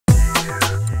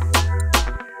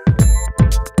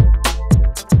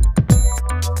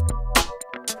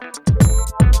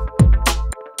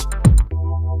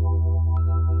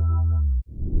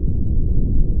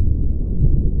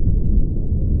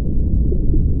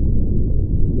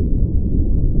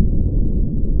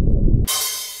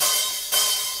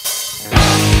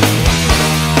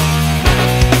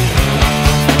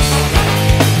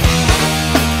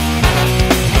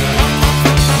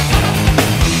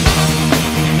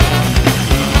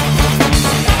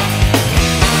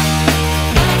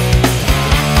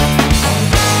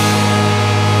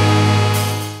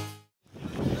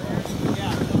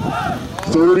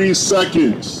30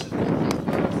 seconds.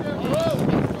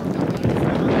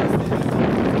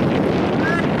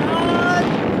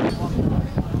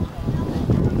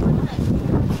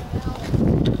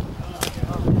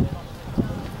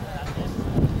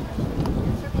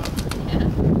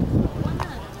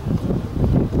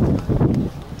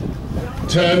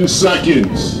 Ten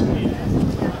seconds.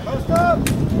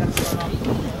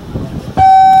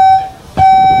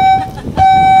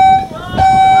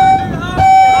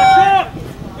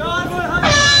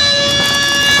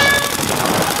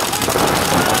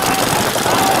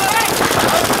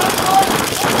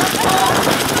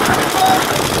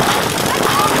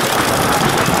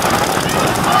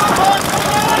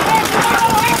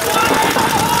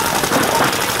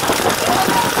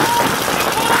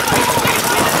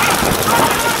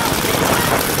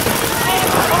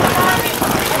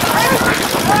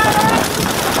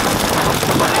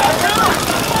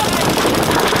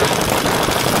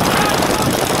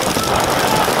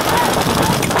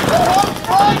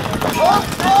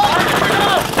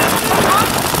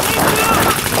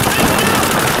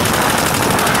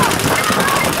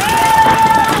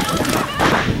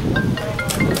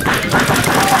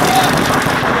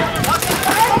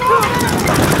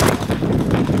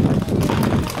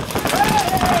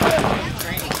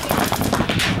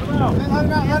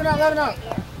 Let him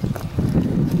out.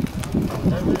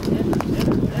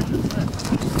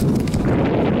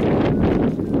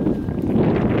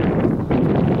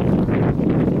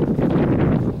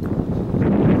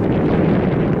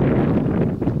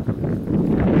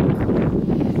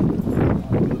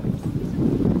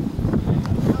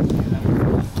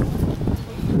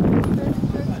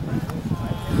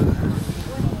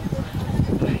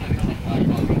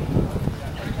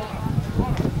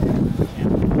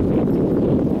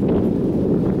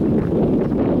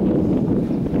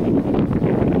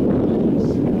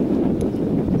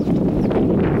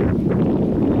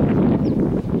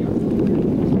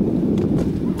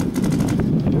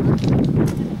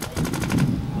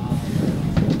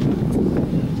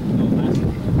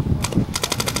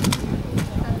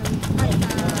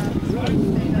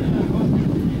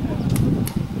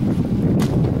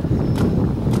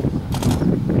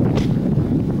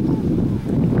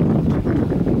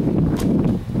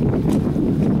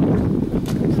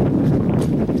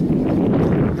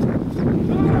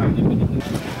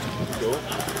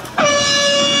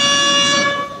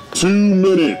 2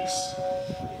 minutes.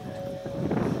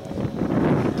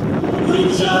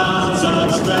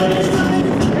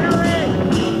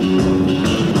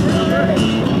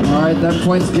 All right, that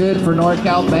point's good for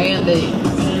Norcal Bandits.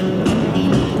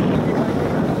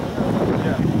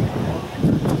 Yeah.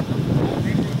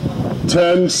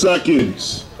 10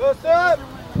 seconds. Post up.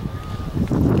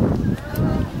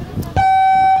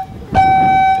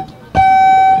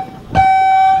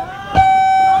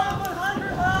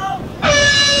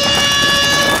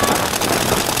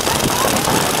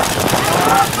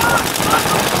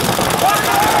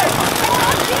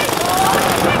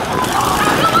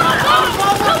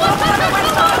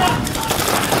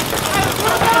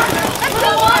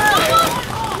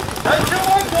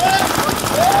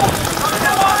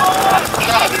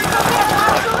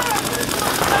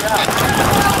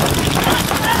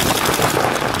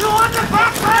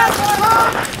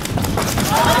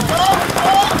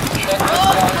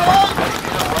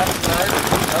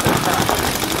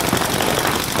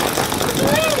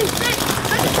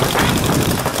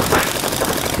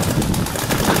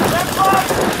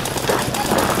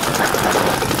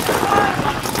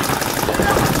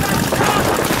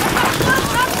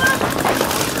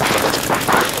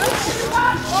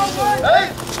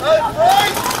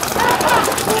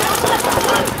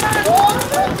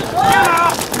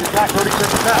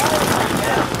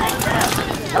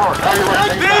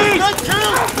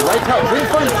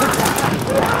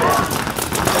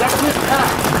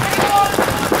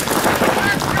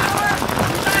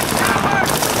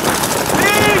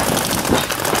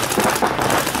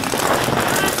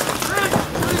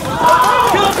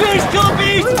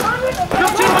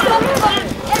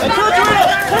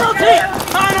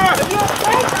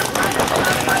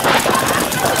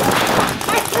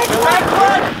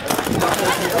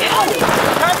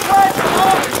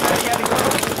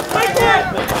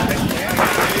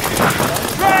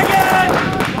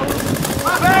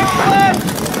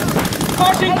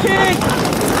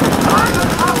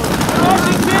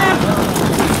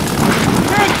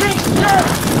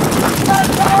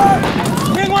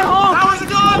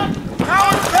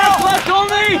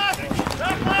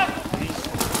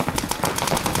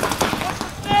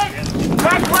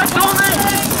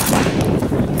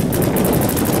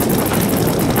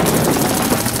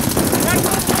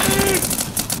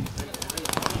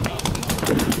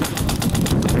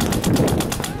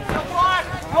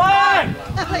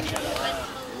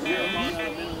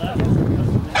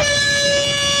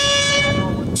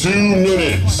 2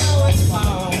 minutes.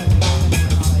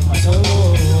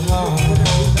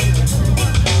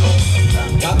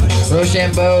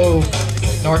 Rochambeau,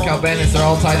 Norcal Bandits are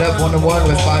all tied up 1-1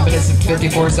 with 5 minutes and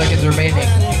 54 seconds remaining.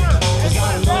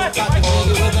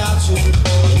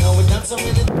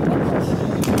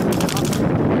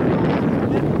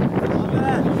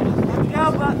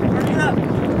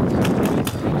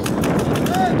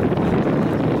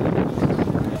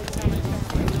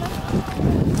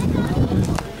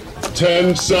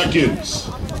 Ten seconds.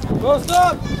 Post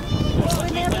up!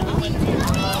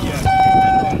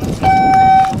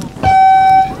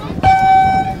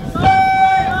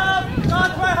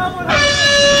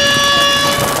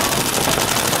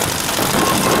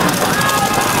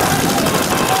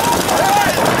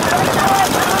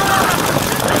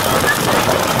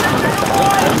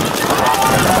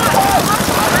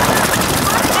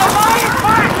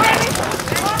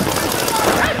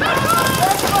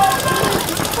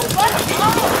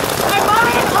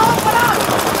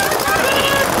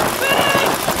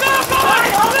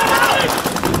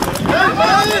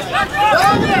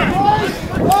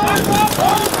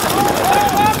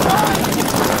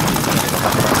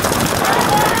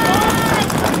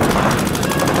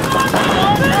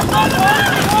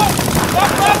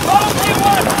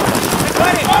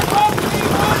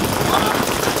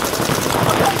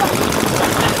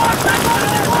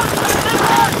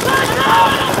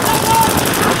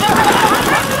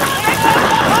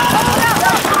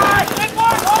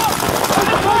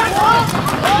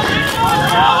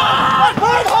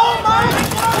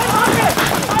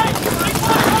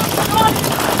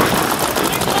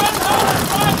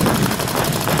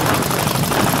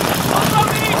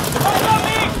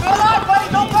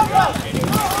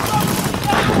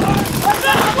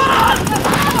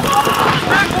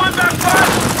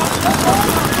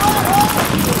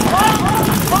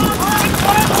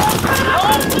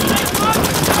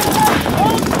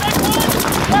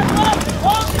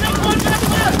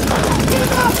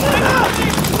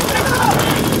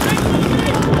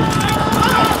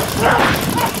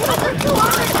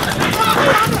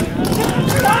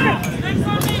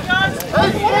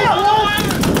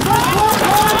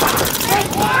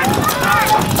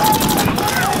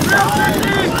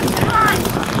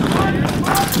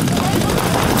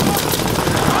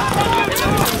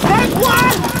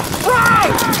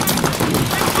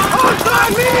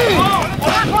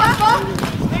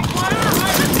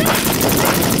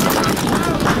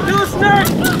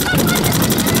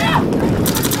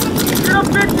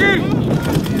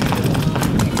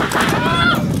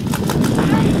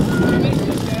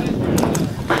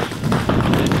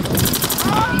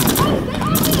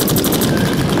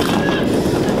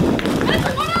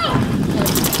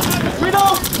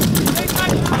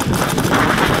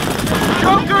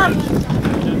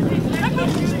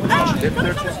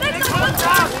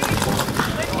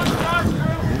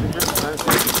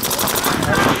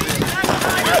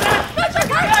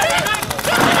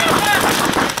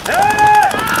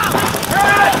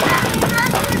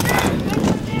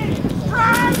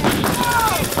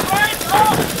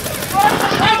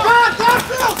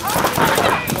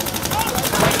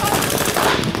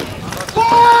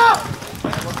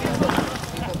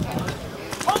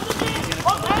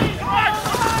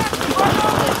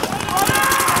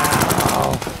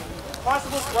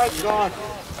 Gone.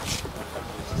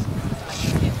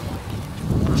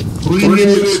 3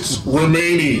 minutes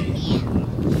remaining.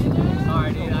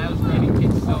 Sorry, dude. I was ready to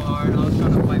kick so hard. I was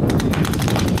trying to fight for you.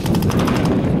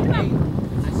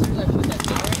 As soon as I put that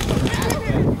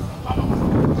thing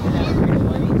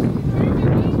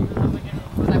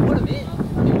because I put him in.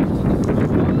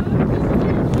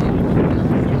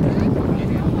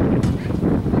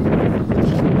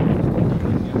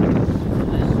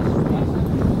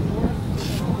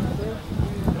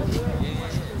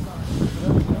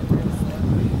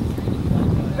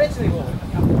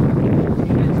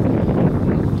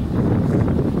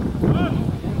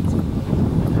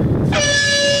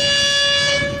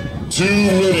 2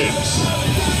 minutes.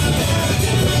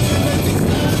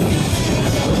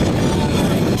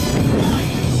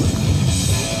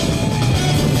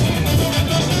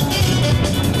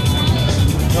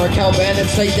 Norcal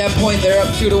Bandits take that point. They're up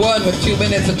 2-1 with 2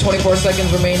 minutes and 24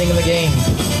 seconds remaining in the game.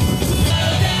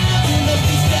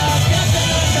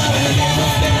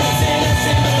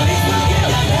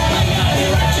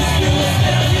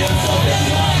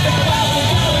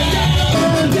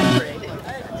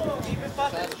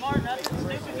 Smart, nothing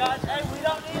stupid, guys. Hey, we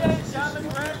don't need any Sham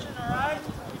aggression, alright?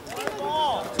 Play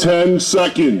ball. 10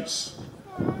 seconds.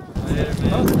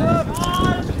 Post up.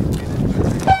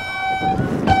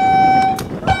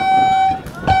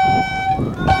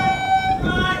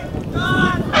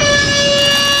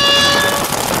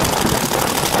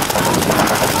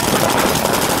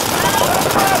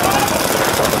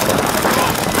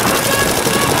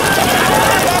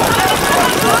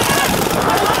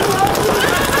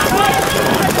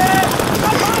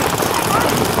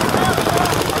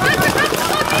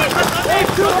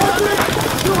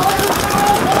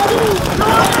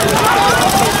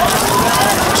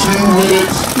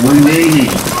 minutes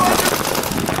remaining.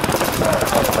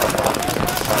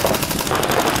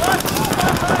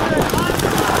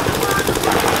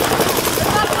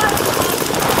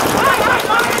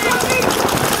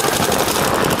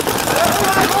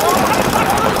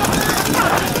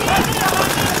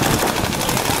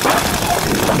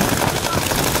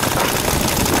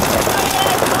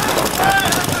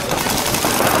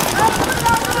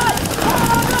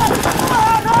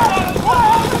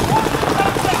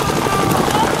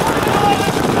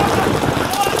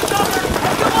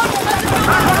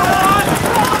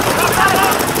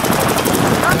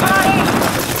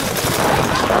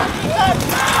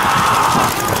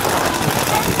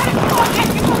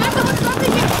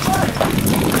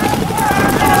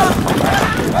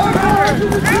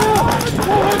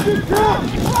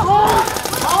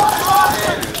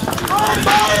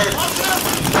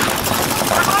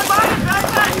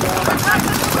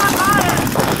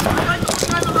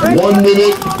 One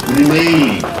minute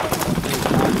remaining.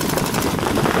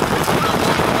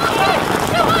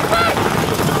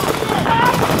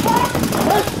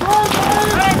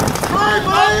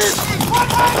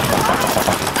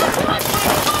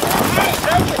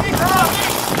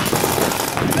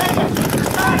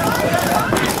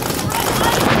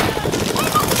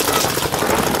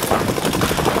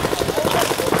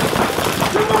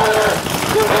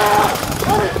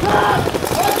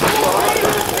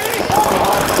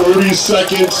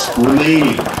 Seconds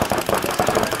remaining.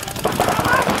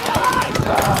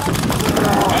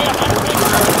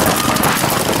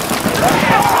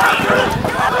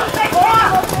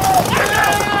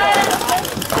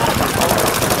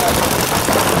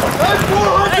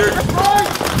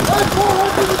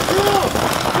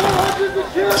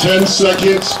 Ten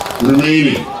seconds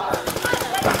remaining.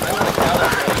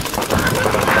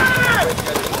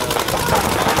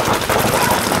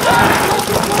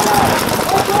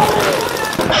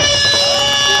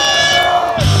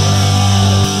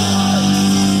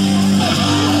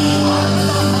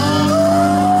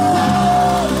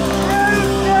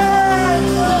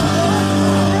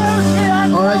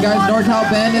 Norcal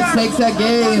Bandits takes that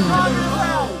game.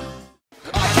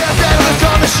 I can't handle this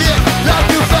kind of shit, not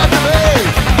too fast for me.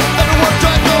 Everyone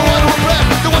trying to know how to impress,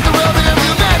 they want the real